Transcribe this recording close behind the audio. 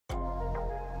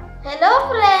Hello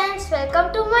friends,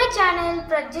 welcome to my channel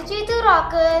Prajajitu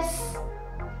Rockers.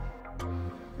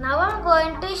 Now I'm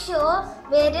going to show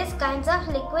various kinds of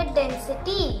liquid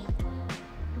density.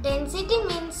 Density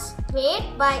means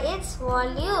weight by its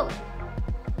volume.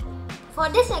 For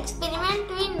this experiment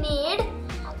we need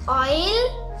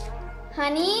oil,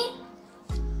 honey,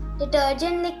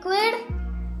 detergent liquid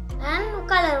and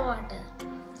color water.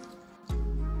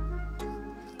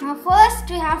 Now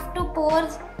first we have to pour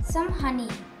some honey.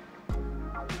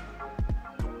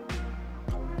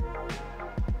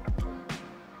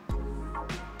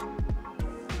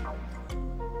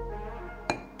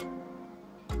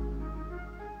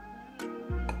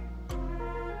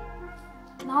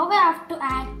 Now we have to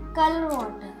add color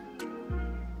water.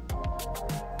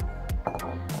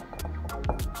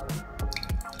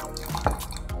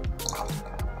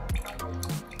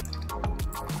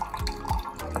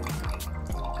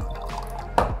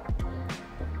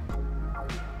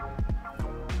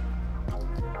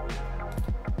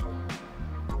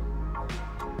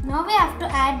 Now we have to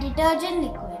add detergent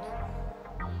liquid.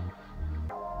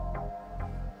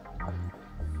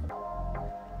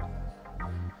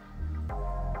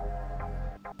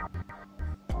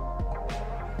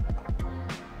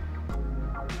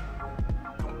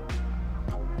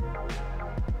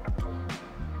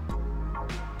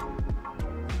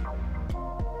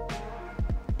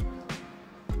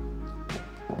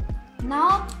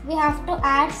 Now we have to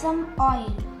add some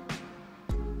oil.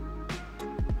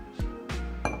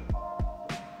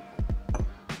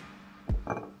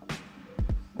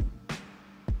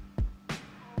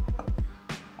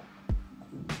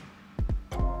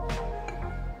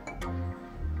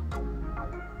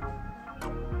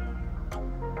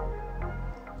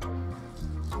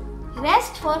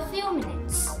 Rest for a few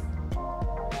minutes.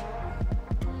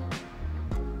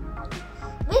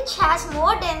 Which has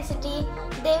more density,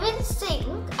 they will sink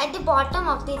at the bottom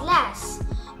of the glass.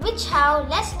 Which have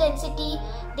less density,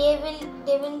 they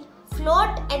will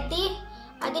float at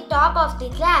the top of the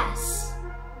glass.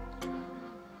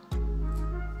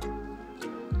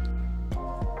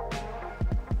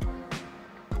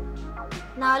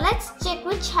 Now let's check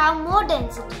which have more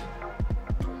density.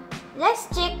 Let's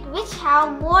check which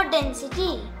have more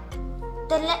density.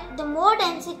 The more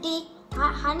density,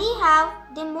 honey have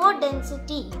the more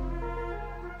density,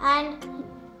 and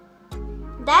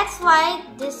that's why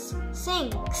this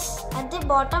sinks at the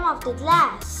bottom of the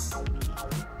glass.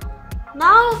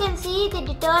 Now you can see the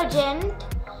detergent.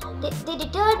 The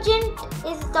detergent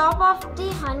is top of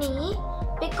the honey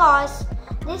because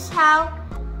this have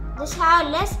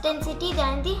less density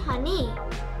than the honey.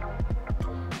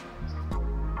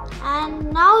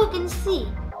 And now you can see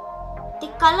the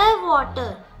color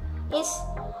water is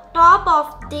top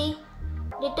of the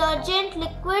detergent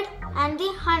liquid and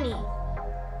the honey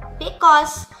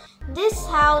because this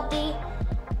have the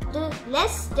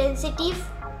less density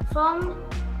from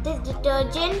this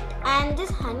detergent and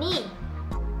this honey.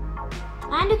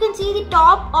 And you can see the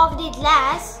top of the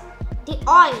glass, the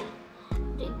oil.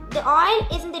 The oil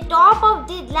is in the top of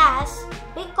the glass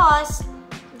because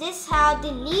this have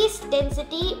the least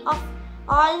density of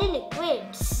all the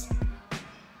liquids.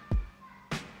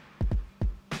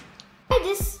 Try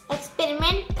this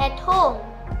experiment at home.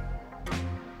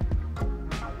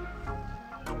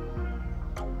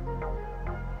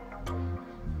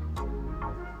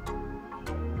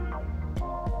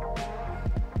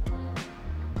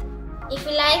 If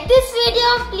you like this video,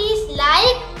 please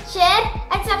like, share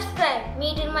and subscribe.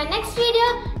 Meet in my next video.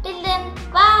 Till then,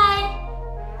 bye.